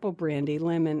 Cabernet, apple brandy,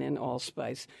 lemon, and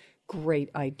allspice. Great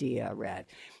idea, Rad.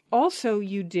 Also,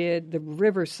 you did the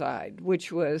Riverside,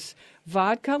 which was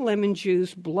vodka, lemon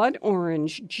juice, blood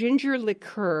orange, ginger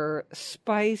liqueur,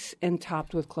 spice, and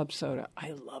topped with club soda.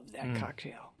 I love that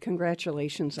cocktail.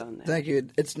 Congratulations on that. Thank you.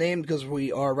 It's named because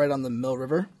we are right on the Mill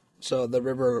River. So the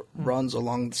river runs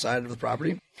along the side of the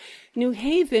property. New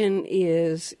Haven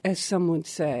is, as some would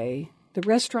say, the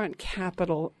restaurant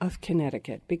capital of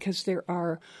Connecticut because there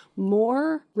are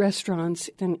more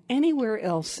restaurants than anywhere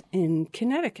else in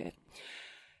Connecticut.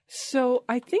 So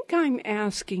I think I'm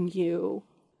asking you,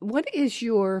 what is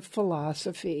your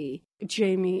philosophy,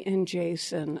 Jamie and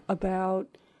Jason,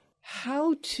 about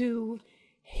how to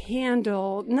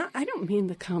handle, I don't mean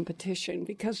the competition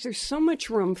because there's so much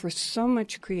room for so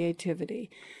much creativity,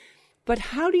 but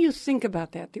how do you think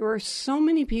about that? There are so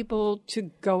many people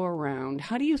to go around.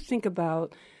 How do you think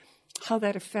about how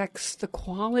that affects the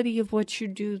quality of what you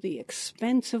do, the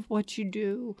expense of what you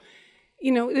do?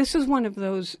 This is one of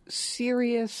those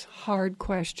serious, hard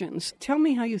questions. Tell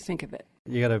me how you think of it.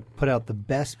 You got to put out the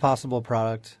best possible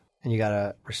product, and you got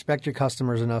to respect your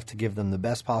customers enough to give them the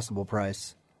best possible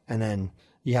price, and then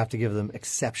you have to give them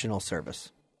exceptional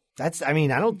service. I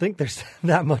don't think there's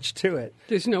that much to it.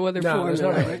 There's no other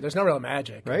formula. There's no real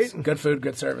magic. Right? It's good food,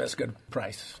 good service, good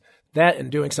price. That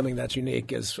and doing something that's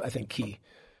unique is, I think, key.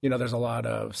 There's a lot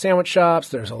of sandwich shops.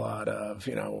 There's a lot of,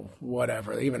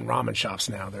 whatever. Even ramen shops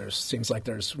now. Seems like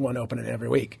there's one opening every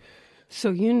week.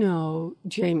 So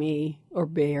Jamie or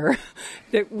Bear,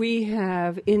 that we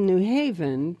have in New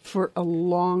Haven for a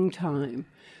long time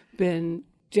been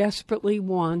desperately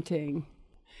wanting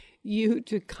you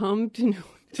to come to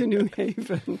New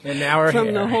Haven and now we're from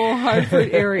here. the whole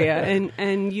Hartford area,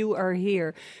 and you are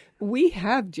here. We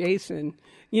have Jason.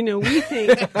 We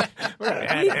think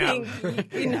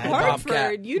in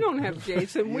Hartford you don't have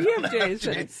Jason. We have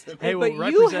Jason. Hey, but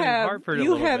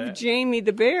you have Jamie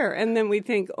the Bear, and then we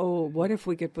think, oh, what if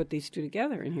we could put these two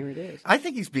together? And here it is. I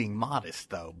think he's being modest,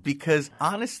 though, because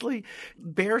honestly,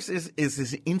 Bears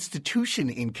is an institution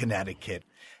in Connecticut.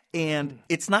 And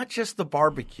it's not just the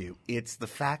barbecue. It's the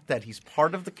fact that he's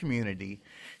part of the community.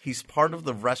 He's part of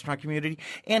the restaurant community.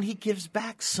 And he gives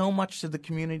back so much to the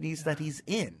communities that he's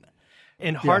in.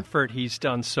 In Hartford, he's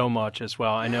done so much as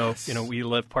well. I know, we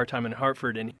live part-time in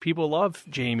Hartford, and people love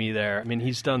Jamie there. I mean,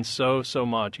 he's done so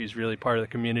much. He's really part of the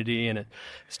community, and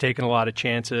it's taken a lot of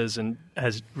chances and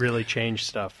has really changed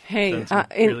stuff. Hey,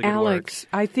 and Alex,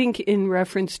 I think in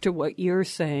reference to what you're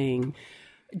saying,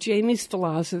 Jamie's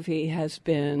philosophy has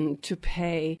been to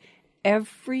pay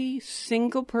every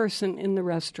single person in the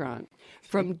restaurant,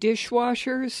 from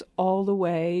dishwashers all the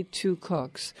way to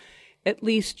cooks, at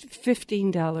least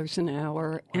 $15 an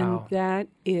hour. Wow. And that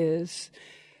is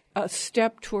a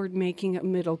step toward making a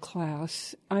middle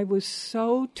class. I was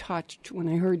so touched when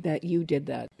I heard that you did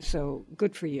that. So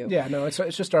good for you. Yeah, no, it's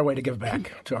just our way to give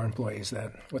back to our employees.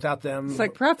 That without them, it's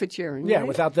like profit sharing. Yeah, right?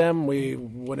 without them, we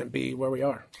wouldn't be where we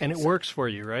are. And it works for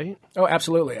you, right? Oh,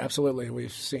 absolutely.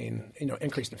 We've seen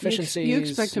increased efficiencies. You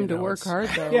expect them to work hard,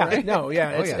 though. Yeah, right? no, yeah,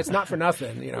 it's not for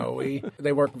nothing.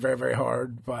 They work very, very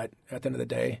hard, but at the end of the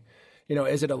day,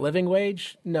 is it a living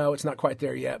wage? No, it's not quite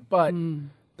there yet, but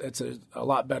it's a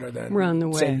lot better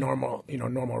than say normal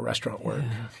restaurant work.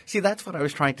 Yeah. See, that's what I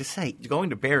was trying to say. Going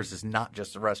to Bears is not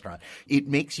just a restaurant. It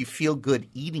makes you feel good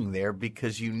eating there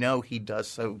because he does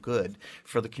so good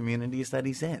for the communities that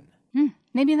he's in.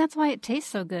 Maybe that's why it tastes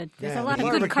so good. There's a lot of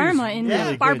good karma in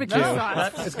the barbecue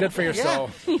sauce. It's good for your soul.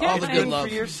 All the good love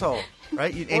for your soul,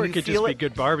 right? Or it could just be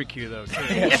good barbecue, though, too.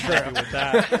 With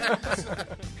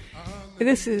that.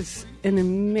 This is an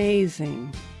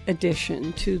amazing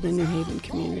addition to the New Haven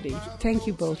community. Thank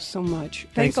you both so much.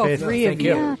 Thanks, all Faith. three of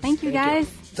you. Yeah, thank you guys.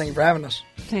 Thank you for having us.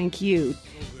 Thank you.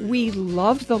 We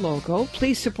love the logo.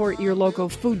 Please support your local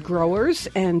food growers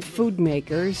and food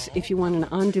makers. If you want an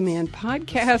on-demand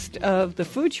podcast of the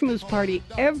Food Schmooze Party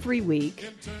every week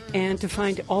and to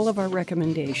find all of our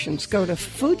recommendations, go to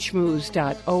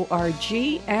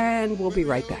foodschmooze.org, and we'll be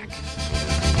right back.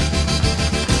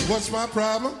 What's my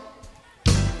problem?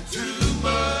 Too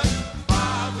much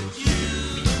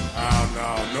barbecue.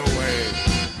 Oh, no way.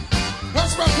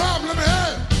 What's my problem,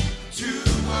 man? Too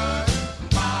much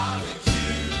barbecue.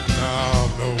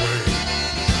 No way.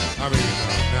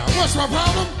 Now, what's my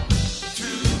problem?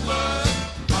 Too much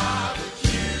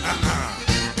barbecue.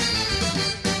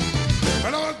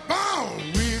 But I was born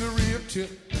with a real tip.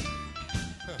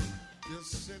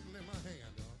 Just sitting in my hand.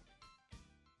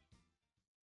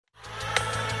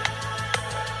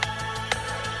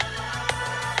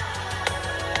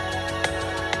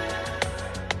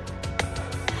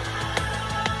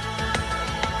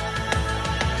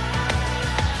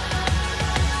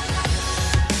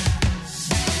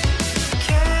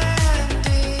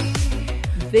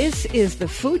 This is the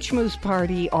Food Schmooze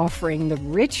Party, offering the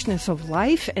richness of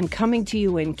life and coming to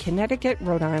you in Connecticut,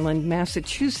 Rhode Island,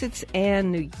 Massachusetts,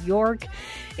 and New York,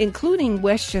 including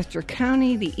Westchester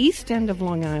County, the East End of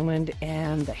Long Island,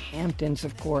 and the Hamptons,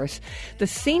 of course. The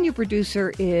senior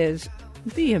producer is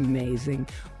the amazing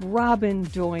Robin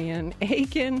Doyen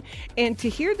Aiken. And to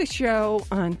hear the show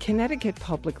on Connecticut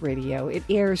Public Radio, it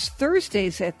airs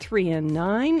Thursdays at 3 and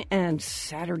 9 and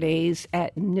Saturdays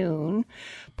at noon.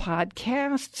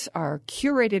 Podcasts, our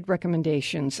curated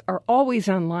recommendations, are always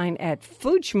online at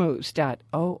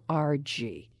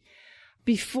foodschmooze.org.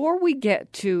 Before we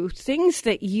get to things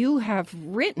that you have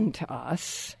written to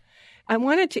us, I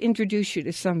wanted to introduce you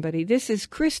to somebody. This is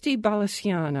Christy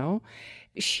Balasiano.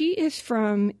 She is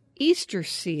from Easter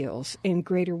Seals in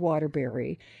Greater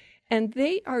Waterbury, and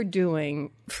they are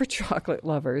doing, for chocolate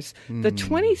lovers, the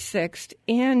 26th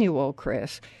annual,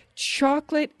 Chris,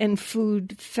 Chocolate and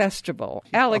Food Festival.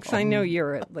 Alex, I know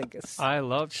you're I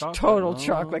love chocolate. Total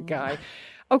chocolate guy.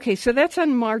 Okay, so that's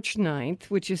on March 9th,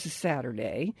 which is a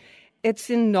Saturday. It's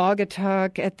in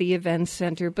Naugatuck at the Event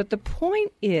Center, but the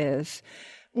point is,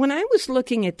 When I was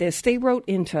looking at this, they wrote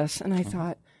into us, and I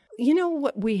thought, you know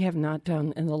what we have not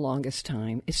done in the longest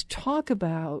time is talk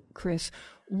about, Chris,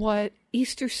 what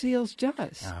Easter Seals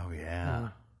does. Oh, yeah.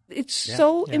 It's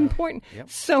so important. Yep.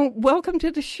 So welcome to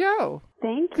the show.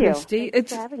 Thank you. Christy.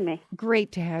 Thanks for having me.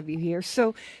 Great to have you here.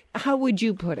 So how would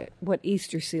you put it, what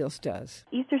Easter Seals does?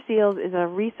 Easter Seals is a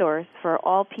resource for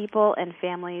all people and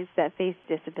families that face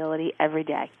disability every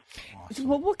day. Awesome.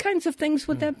 Well, what kinds of things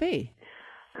would that be?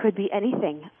 Could be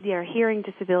anything. There are hearing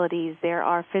disabilities. There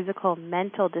are physical,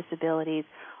 mental disabilities.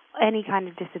 Any kind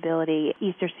of disability,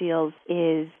 Easter Seals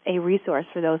is a resource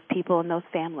for those people and those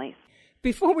families.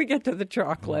 Before we get to the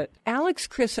chocolate, Alex,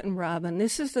 Chris, and Robin,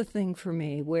 this is the thing for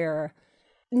me where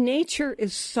nature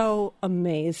is so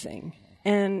amazing,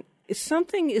 and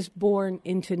something is born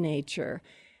into nature,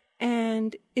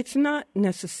 and it's not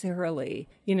necessarily,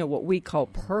 what we call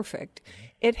perfect.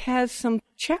 It has some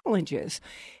challenges.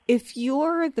 If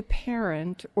you're the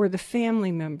parent or the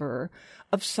family member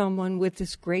of someone with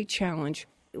this great challenge,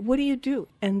 what do you do?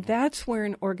 And that's where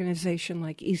an organization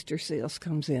like Easter Seals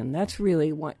comes in. That's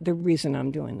really the reason I'm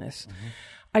doing this. Mm-hmm.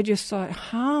 I just thought,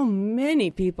 how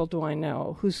many people do I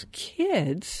know whose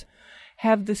kids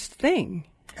have this thing?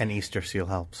 And Easter Seal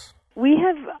helps. We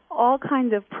have all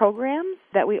kinds of programs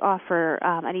that we offer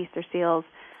at Easter Seals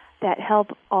that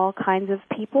help all kinds of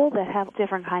people that have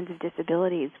different kinds of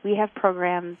disabilities. We have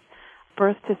programs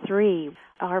birth to 3.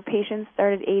 Our patients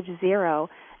start at age 0,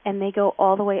 and they go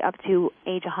all the way up to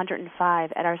age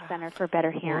 105 at our Center for Better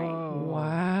Hearing. Whoa.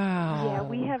 Wow. Yeah,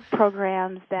 we have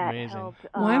programs that help.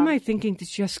 Why am I thinking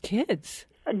it's just kids?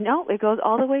 No, it goes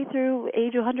all the way through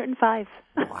age 105.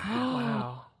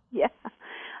 Wow. Yeah.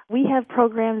 We have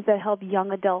programs that help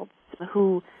young adults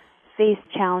who face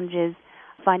challenges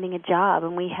finding a job,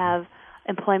 and we have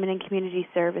employment and community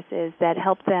services that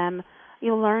help them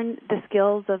learn the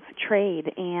skills of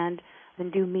trade and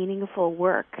do meaningful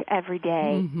work every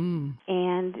day. Mm-hmm.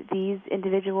 And these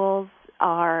individuals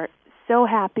are so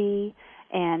happy,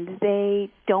 and they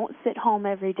don't sit home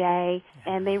every day,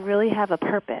 and they really have a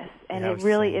purpose, and it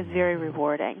really is very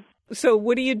rewarding. So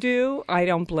what do? I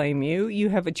don't blame you. You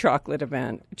have a chocolate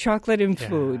event, Chocolate and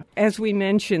Food. As we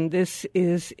mentioned, this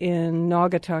is in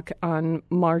Naugatuck on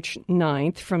March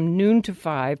 9th from noon to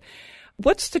 5.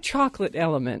 What's the chocolate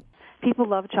element? People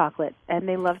love chocolate, and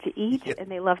they love to eat, and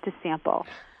they love to sample.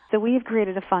 So we have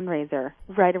created a fundraiser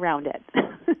right around it.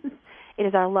 It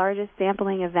is our largest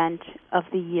sampling event of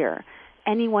the year.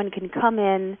 Anyone can come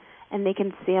in, and they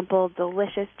can sample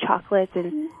delicious chocolates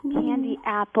and candy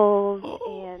apples.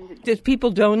 And does people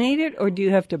donate it, or do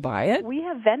you have to buy it? We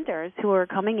have vendors who are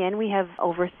coming in. We have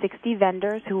over 60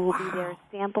 vendors who will be there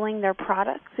sampling their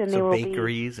products. And they will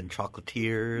bakeries and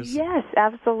chocolatiers. Yes,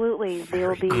 absolutely. They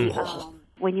will be...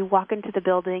 when you walk into the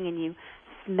building and you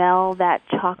smell that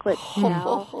chocolate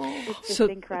smell, it's just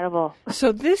incredible.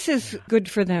 So this is good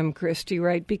for them, Christy,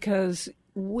 right? Because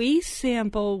we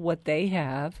sample what they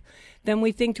have. Then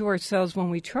we think to ourselves when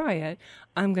we try it,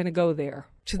 I'm going to go there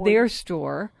to their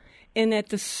store. And at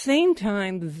the same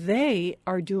time, they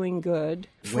are doing good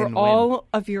for all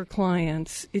of your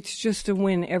clients. It's just a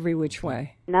win every which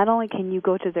way. Not only can you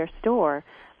go to their store,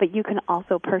 but you can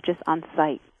also purchase on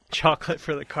site. Chocolate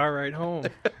for the car ride home.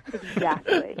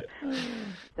 Exactly.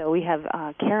 So we have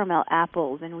caramel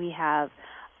apples, and we have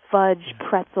fudge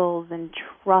pretzels and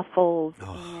truffles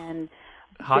and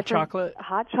hot chocolate.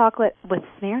 Hot chocolate with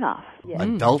Smirnoff. Yes.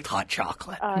 Adult hot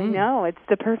chocolate. I know. It's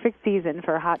the perfect season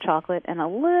for hot chocolate and a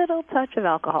little touch of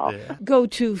alcohol. Yeah. Go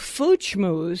to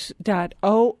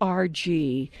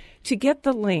foodschmooze.org to get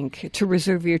the link to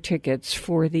reserve your tickets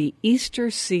for the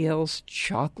Easter Seals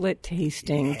chocolate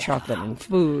tasting, chocolate and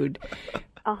food.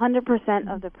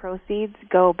 100% of the proceeds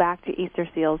go back to Easter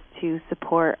Seals to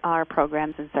support our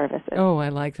programs and services. Oh, I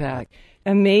like that.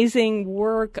 Amazing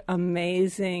work,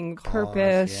 amazing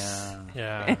purpose.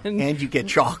 Yeah. And you get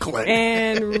chocolate.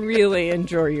 And really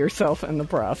enjoy yourself in the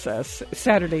process.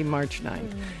 Saturday, March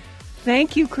 9th.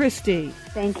 Thank you, Christy.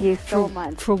 Thank you so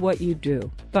much. For what you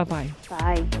do. Bye-bye.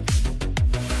 Bye.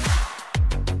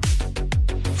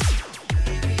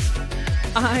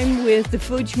 I'm with the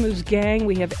Food Schmooze gang.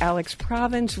 We have Alex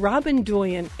Province, Robin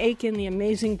Doyen-Aiken, the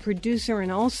amazing producer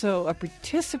and also a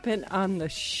participant on the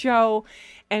show.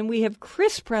 And we have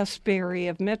Chris Prosperi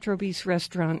of Metro Beast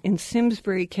Restaurant in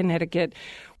Simsbury, Connecticut.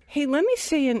 Hey, let me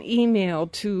say an email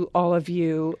to all of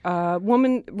you. A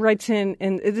woman writes in,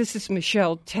 and this is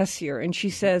Michelle Tessier, and she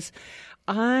says,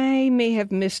 I may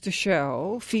have missed a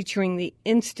show featuring the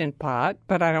Instant Pot,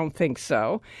 but I don't think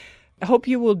so. I hope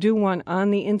you will do one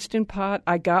on the Instant Pot.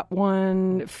 I got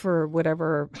one for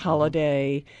whatever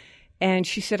holiday, And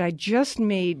she said, I just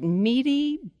made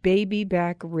meaty baby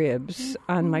back ribs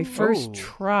on my first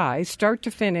try, start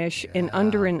to finish, in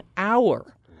under an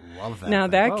hour. Love that. Now,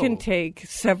 that can take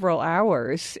several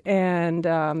hours. And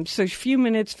so a few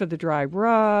minutes for the dry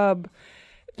rub.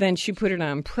 Then she put it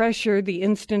on pressure, the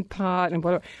Instant Pot, and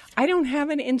whatever. I don't have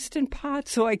an Instant Pot,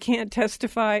 so I can't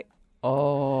testify.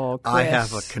 Oh, Chris. I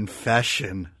have a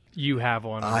confession. You have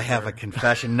one. I have a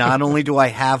confession. Not only do I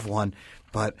have one,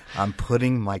 but I'm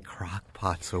putting my crock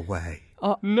pots away.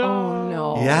 No. Oh,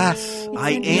 no. Yes,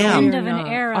 I The am. end of an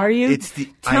era. Are you?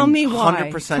 Tell I'm me why.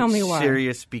 100% Tell me why.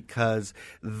 serious because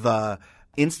the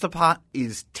Instapot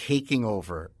is taking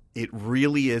over. It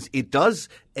really is. It does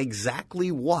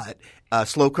exactly what a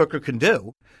slow cooker can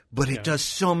do, but it does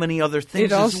so many other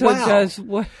things It also as well. does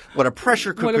what a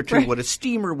pressure cooker do, what a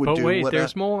steamer would But do. wait, what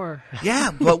there's more.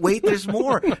 Yeah, but wait, there's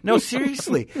more. No,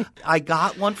 seriously. I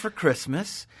got one for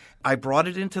Christmas. I brought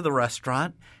it into the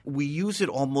restaurant. We use it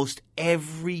almost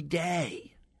every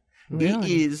day. It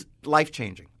is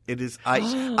life-changing. It is,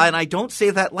 and I don't say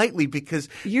that lightly because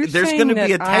You're there's going to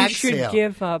be a that tag I should sale.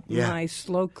 give up my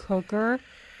slow cooker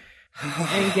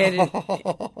and get it.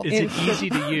 Is it easy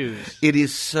to use? It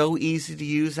is so easy to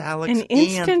use, Alex. An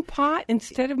Instant Pot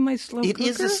instead of my slow It cooker?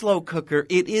 is a slow cooker.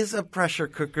 It is a pressure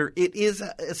cooker. It is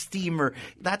a steamer.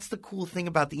 That's the cool thing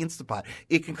about the Instant Pot.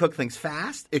 It can cook things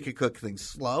fast. It can cook things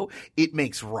slow. It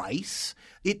makes rice.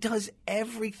 It does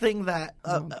everything that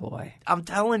boy. I'm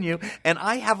telling you. And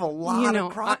I have a lot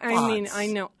of crock pots. I mean, I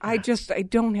know. I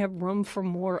don't have room for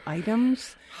more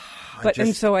items.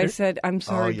 And so I said, I'm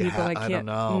sorry, people, I can't. I don't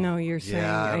know. No, you're saying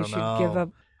I should give up.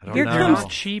 They're not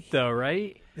cheap, though,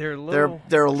 right? They're a little.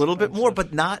 They're a little bit more,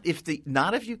 but not if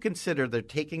you consider they're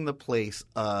taking the place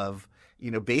of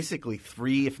basically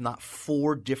 3, if not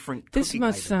 4 different. This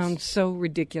must sound so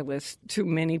ridiculous to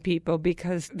many people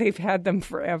because they've had them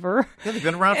forever. Yeah, they've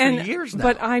been around for years now.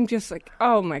 But I'm just like,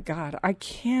 oh my God, I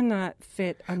cannot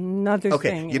fit another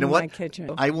thing in my kitchen.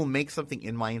 I will make something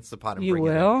in my Instant Pot and You bring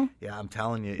will? it in. Yeah, I'm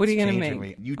telling you. What are you going to to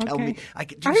make? You tell me. I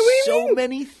can do Are so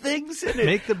many things in it.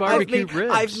 Make the barbecue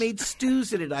ribs. I've made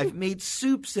stews in it. I've made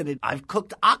soups in it. I've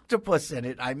cooked octopus in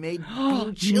it. I made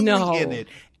bean chili in it.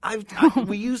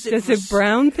 We use it. Does it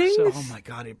brown things? Oh my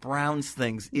God! It browns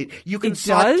things. You can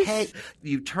saute. Does?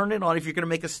 You turn it on if you're going to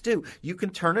make a stew. You can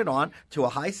turn it on to a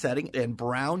high setting and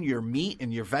brown your meat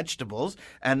and your vegetables,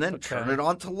 and then turn it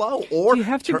on to low. Or do you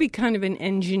have to be kind of an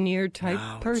engineer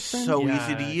type person? It's so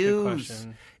easy to use.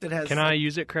 Can I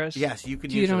use it, Chris? Yes, you can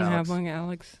use it. You don't Alex. have one,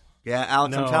 Alex? Yeah,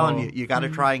 Alex, No. I'm telling you, got to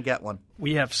try and get one.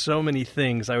 We have so many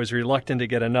things. I was reluctant to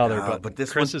get another, but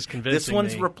this Chris one, is convincing This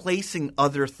one's me. replacing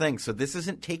other things. So this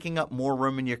isn't taking up more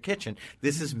room in your kitchen.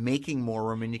 This is making more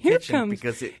room in your Here kitchen comes,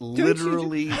 because it don't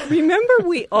literally. Remember,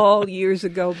 we all years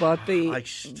ago bought the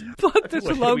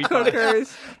slow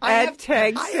cookers at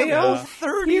tag sales.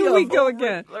 30 Here we of go them.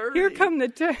 again. Here come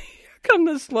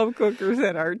the slow cookers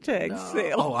at our tag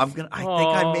sale. Oh, I think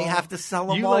I may have to sell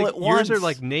them all at once. Yours are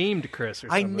like named Chris or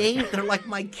something. They're like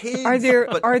my kids. Are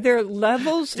there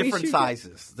levels? Different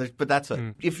sizes, but that's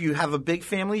it. If you have a big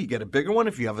family, you get a bigger one.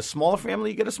 If you have a smaller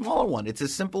family, you get a smaller one. It's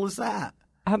as simple as that.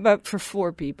 How about for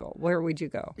 4 people? Where would you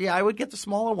go? Yeah, I would get the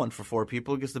smaller one for 4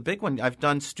 people because the big one, I've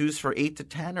done stews for 8 to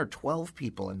 10 or 12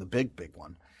 people in the big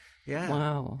one. Yeah.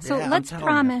 Wow. So Yeah, let's I'm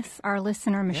telling promise our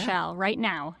listener, Michelle, right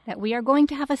now that we are going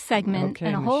to have a segment Okay,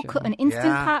 and a whole Michelle. an Instant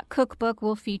Yeah. Pot cookbook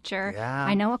will feature. Yeah.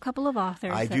 I know a couple of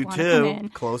authors I that do want to come too. in.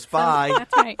 Close So by.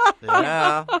 that's right.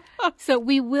 Yeah. So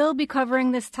we will be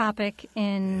covering this topic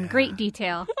in great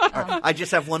detail. I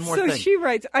just have one more So thing. she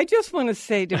writes, I just want to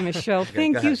say to Michelle, go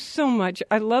thank you ahead. so much.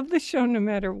 I love the show no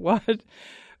matter what.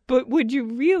 But would you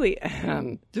really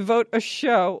devote a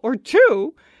show or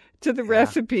 2 to the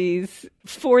recipes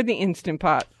for the Instant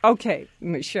Pot? Okay,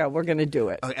 Michelle, we're going to do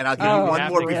it. Okay, and I'll give you one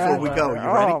more before we go. You ready?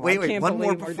 Oh, I Wait, can't one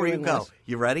more believe we're before you doing go. this.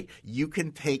 You ready? You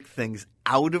can take things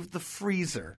out of the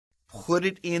freezer, put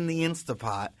it in the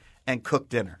Instapot, and cook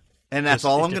dinner. And that's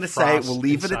all I'm going to say. We'll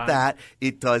leave it at that.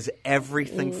 It does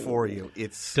everything for you.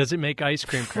 Does it make ice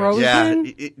cream? Frozen?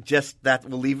 Yeah, it just that.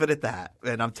 We'll leave it at that.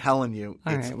 And I'm telling you,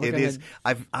 All it's, right, we're it gonna- is.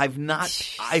 I've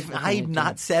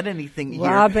not said anything here.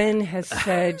 Robin has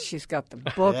said she's got the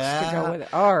books to go with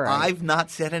it. All right. I've not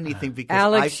said anything because I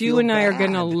Alex, feel you and I are bad.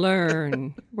 going to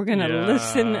learn. We're going to Yeah.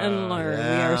 listen and learn. We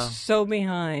are Yeah. so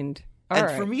behind. All And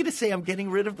right. for me to say I'm getting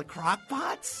rid of the crock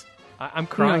pots, I'm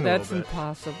crying. No, a that's little bit.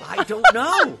 impossible. I don't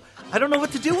know. I don't know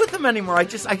what to do with them anymore. I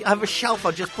have a shelf.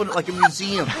 I'll just put it like a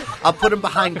museum. I'll put them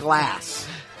behind glass.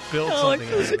 Build something.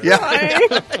 out of it.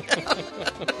 Yeah.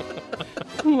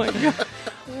 Oh my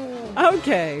God.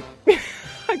 Okay.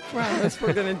 I promise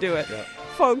we're going to do it.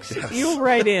 Folks, you'll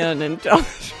write in and tell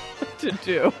us what to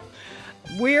do.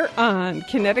 We're on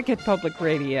Connecticut Public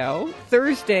Radio,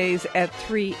 Thursdays at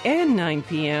 3 and 9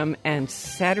 p.m. and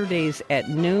Saturdays at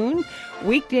noon.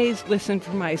 Weekdays, listen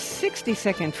for my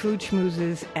 60-second food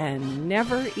schmoozes and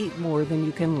never eat more than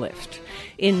you can lift.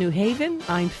 In New Haven,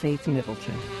 I'm Faith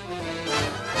Middleton.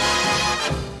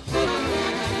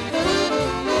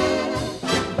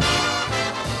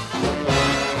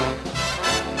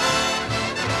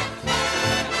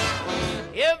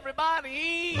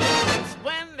 Everybody eats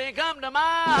when they come to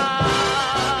mind.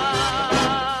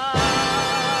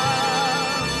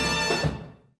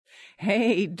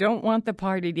 Hey, don't want the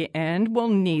party to end? Well,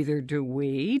 neither do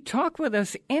we. Talk with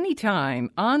us anytime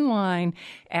online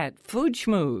at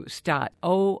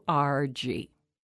foodschmooze.org.